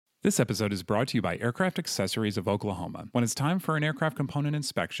This episode is brought to you by Aircraft Accessories of Oklahoma. When it's time for an aircraft component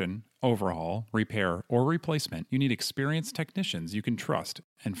inspection, overhaul, repair, or replacement, you need experienced technicians you can trust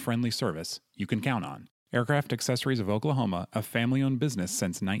and friendly service you can count on. Aircraft Accessories of Oklahoma, a family-owned business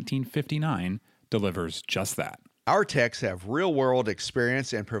since 1959, delivers just that. Our techs have real-world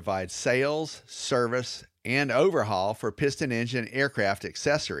experience and provide sales, service, and overhaul for piston engine aircraft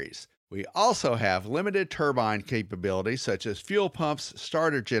accessories. We also have limited turbine capabilities such as fuel pumps,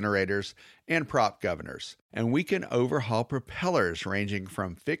 starter generators, and prop governors. And we can overhaul propellers ranging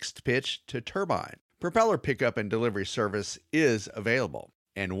from fixed pitch to turbine. Propeller pickup and delivery service is available.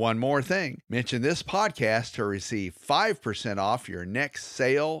 And one more thing, mention this podcast to receive 5% off your next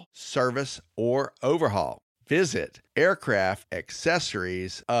sale, service, or overhaul. Visit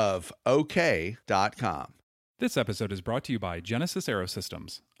aircraftaccessoriesofok.com. This episode is brought to you by Genesis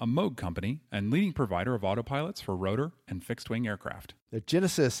Aerosystems, a Moog company and leading provider of autopilots for rotor and fixed-wing aircraft. The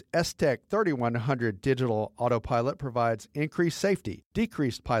Genesis S-Tech 3100 digital autopilot provides increased safety,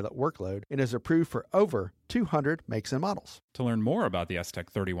 decreased pilot workload, and is approved for over 200 makes and models. To learn more about the S-Tech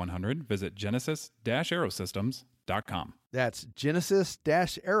 3100, visit genesis-aerosystems.com. That's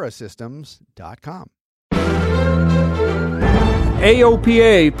genesis-aerosystems.com.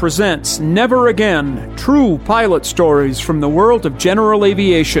 AOPA presents Never Again, True Pilot Stories from the World of General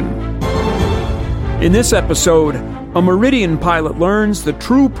Aviation. In this episode, a Meridian pilot learns the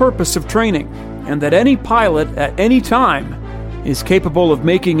true purpose of training and that any pilot at any time is capable of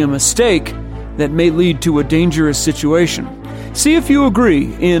making a mistake that may lead to a dangerous situation. See if you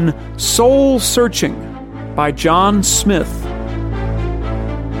agree in Soul Searching by John Smith.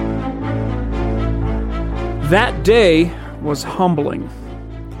 That day was humbling.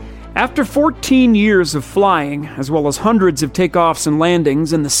 After 14 years of flying, as well as hundreds of takeoffs and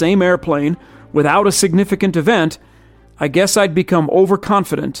landings in the same airplane without a significant event, I guess I'd become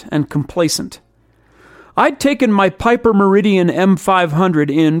overconfident and complacent. I'd taken my Piper Meridian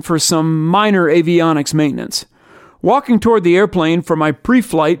M500 in for some minor avionics maintenance. Walking toward the airplane for my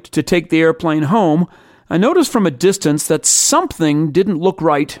pre-flight to take the airplane home, I noticed from a distance that something didn't look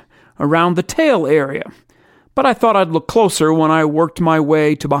right around the tail area. But I thought I'd look closer when I worked my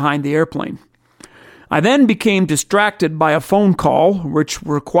way to behind the airplane. I then became distracted by a phone call, which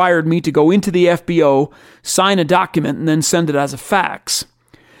required me to go into the FBO, sign a document, and then send it as a fax.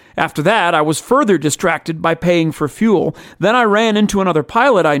 After that, I was further distracted by paying for fuel. Then I ran into another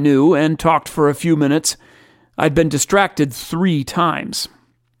pilot I knew and talked for a few minutes. I'd been distracted 3 times.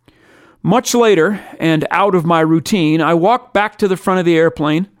 Much later, and out of my routine, I walked back to the front of the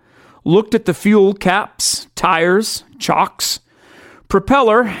airplane, looked at the fuel caps, tires, chocks,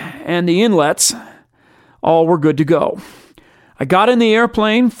 propeller, and the inlets. All were good to go. I got in the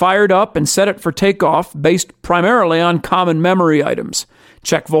airplane, fired up, and set it for takeoff based primarily on common memory items.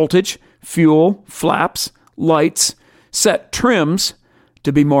 Check voltage, fuel, flaps, lights, set trims.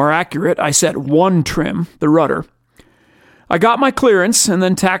 To be more accurate, I set one trim, the rudder. I got my clearance and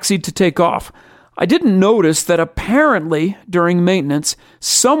then taxied to take off. I didn't notice that apparently, during maintenance,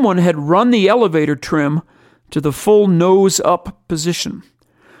 someone had run the elevator trim to the full nose-up position.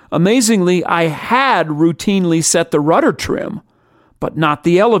 Amazingly, I had routinely set the rudder trim, but not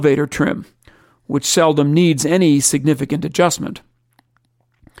the elevator trim, which seldom needs any significant adjustment.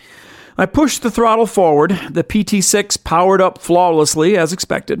 I pushed the throttle forward. The PT-6 powered up flawlessly, as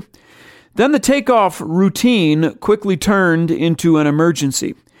expected. Then the takeoff routine quickly turned into an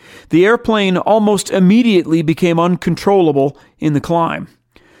emergency. The airplane almost immediately became uncontrollable in the climb.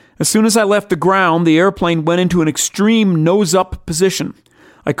 As soon as I left the ground, the airplane went into an extreme nose-up position.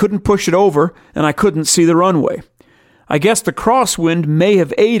 I couldn't push it over, and I couldn't see the runway. I guess the crosswind may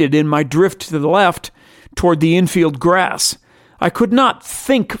have aided in my drift to the left toward the infield grass. I could not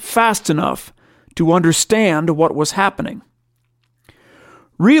think fast enough to understand what was happening.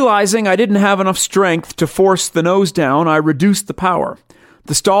 Realizing I didn't have enough strength to force the nose down, I reduced the power.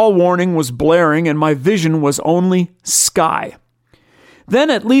 The stall warning was blaring and my vision was only sky.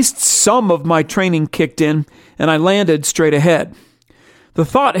 Then at least some of my training kicked in and I landed straight ahead. The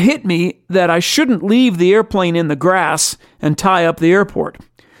thought hit me that I shouldn't leave the airplane in the grass and tie up the airport.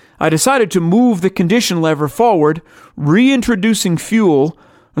 I decided to move the condition lever forward, reintroducing fuel,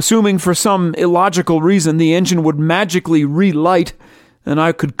 assuming for some illogical reason the engine would magically relight and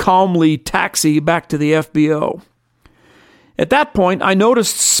I could calmly taxi back to the FBO. At that point, I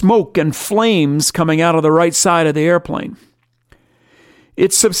noticed smoke and flames coming out of the right side of the airplane.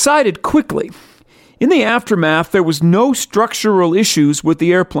 It subsided quickly. In the aftermath, there was no structural issues with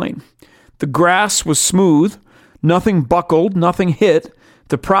the airplane. The grass was smooth, nothing buckled, nothing hit,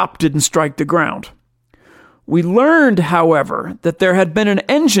 the prop didn't strike the ground. We learned, however, that there had been an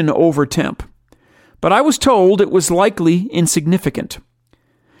engine overtemp, but I was told it was likely insignificant.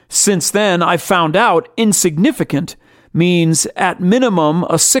 Since then, I found out insignificant means at minimum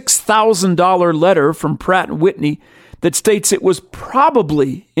a $6,000 letter from Pratt & Whitney that states it was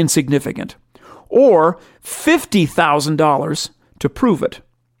probably insignificant, or $50,000 to prove it.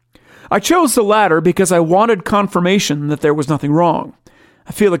 I chose the latter because I wanted confirmation that there was nothing wrong.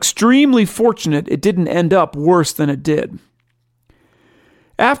 I feel extremely fortunate it didn't end up worse than it did.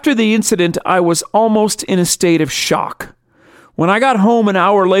 After the incident, I was almost in a state of shock. When I got home an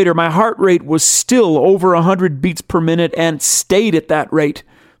hour later, my heart rate was still over 100 beats per minute and stayed at that rate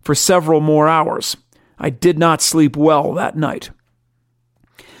for several more hours. I did not sleep well that night.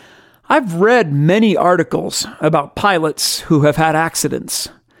 I've read many articles about pilots who have had accidents.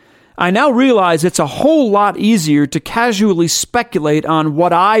 I now realize it's a whole lot easier to casually speculate on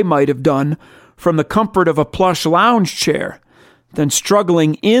what I might have done from the comfort of a plush lounge chair than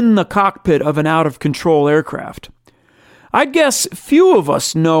struggling in the cockpit of an out-of-control aircraft. I guess few of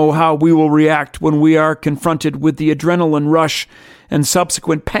us know how we will react when we are confronted with the adrenaline rush and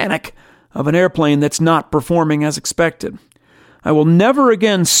subsequent panic of an airplane that's not performing as expected. I will never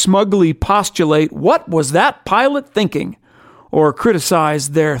again smugly postulate what was that pilot thinking or criticize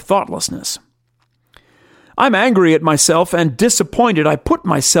their thoughtlessness. I'm angry at myself and disappointed I put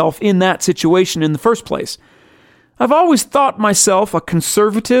myself in that situation in the first place. I've always thought myself a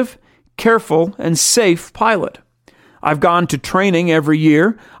conservative, careful, and safe pilot. I've gone to training every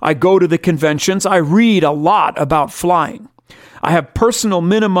year. I go to the conventions. I read a lot about flying. I have personal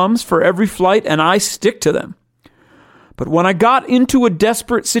minimums for every flight, and I stick to them. But when I got into a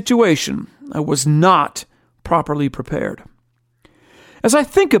desperate situation, I was not properly prepared. As I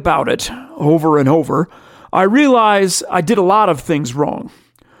think about it over and over, I realize I did a lot of things wrong.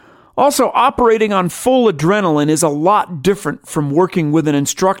 Also, operating on full adrenaline is a lot different from working with an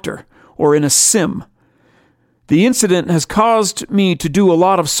instructor or in a sim. The incident has caused me to do a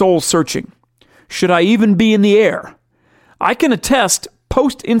lot of soul searching. Should I even be in the air? I can attest,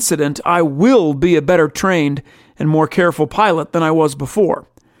 post-incident, I will be a better trained and more careful pilot than I was before.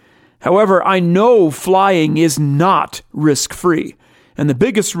 However, I know flying is not risk-free, and the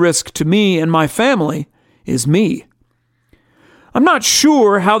biggest risk to me and my family is me. I'm not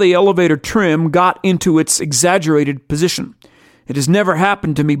sure how the elevator trim got into its exaggerated position. It has never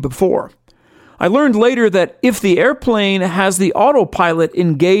happened to me before. I learned later that if the airplane has the autopilot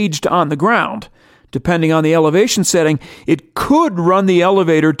engaged on the ground, depending on the elevation setting, it could run the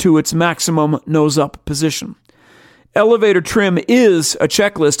elevator to its maximum nose-up position. Elevator trim is a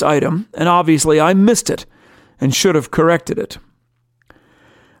checklist item, and obviously I missed it and should have corrected it.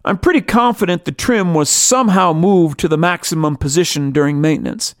 I'm pretty confident the trim was somehow moved to the maximum position during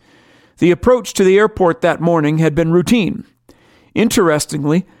maintenance. The approach to the airport that morning had been routine.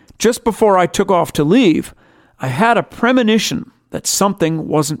 Interestingly, just before I took off to leave, I had a premonition that something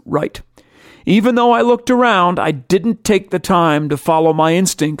wasn't right. Even though I looked around, I didn't take the time to follow my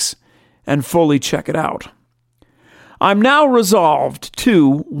instincts and fully check it out. I'm now resolved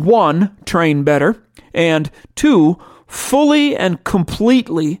to 1. Train better, and 2. Fully and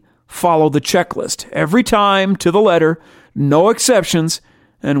completely follow the checklist, every time to the letter, no exceptions,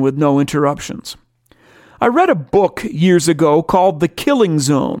 and with no interruptions. I read a book years ago called The Killing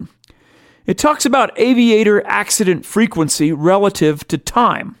Zone. It talks about aviator accident frequency relative to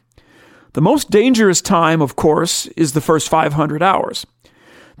time. The most dangerous time, of course, is the first 500 hours.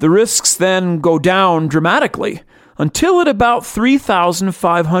 The risks then go down dramatically until at about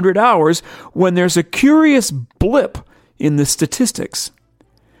 3,500 hours when there's a curious blip in the statistics.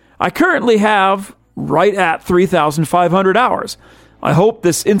 I currently have right at 3,500 hours. I hope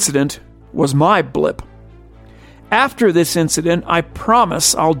this incident was my blip. After this incident, I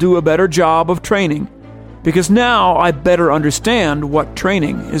promise I'll do a better job of training, because now I better understand what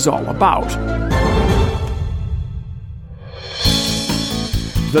training is all about.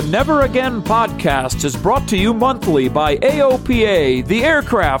 The Never Again podcast is brought to you monthly by AOPA, the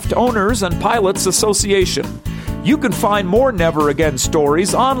Aircraft Owners and Pilots Association. You can find more Never Again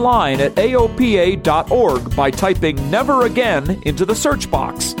stories online at AOPA.org by typing Never Again into the search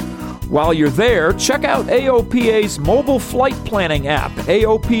box. While you're there, check out AOPA's mobile flight planning app,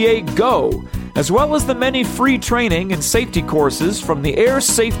 AOPA Go, as well as the many free training and safety courses from the Air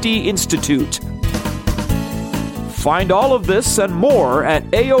Safety Institute. Find all of this and more at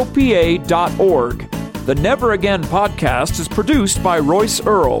AOPA.org. The Never Again podcast is produced by Royce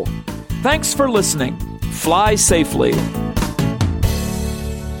Earl. Thanks for listening. Fly safely.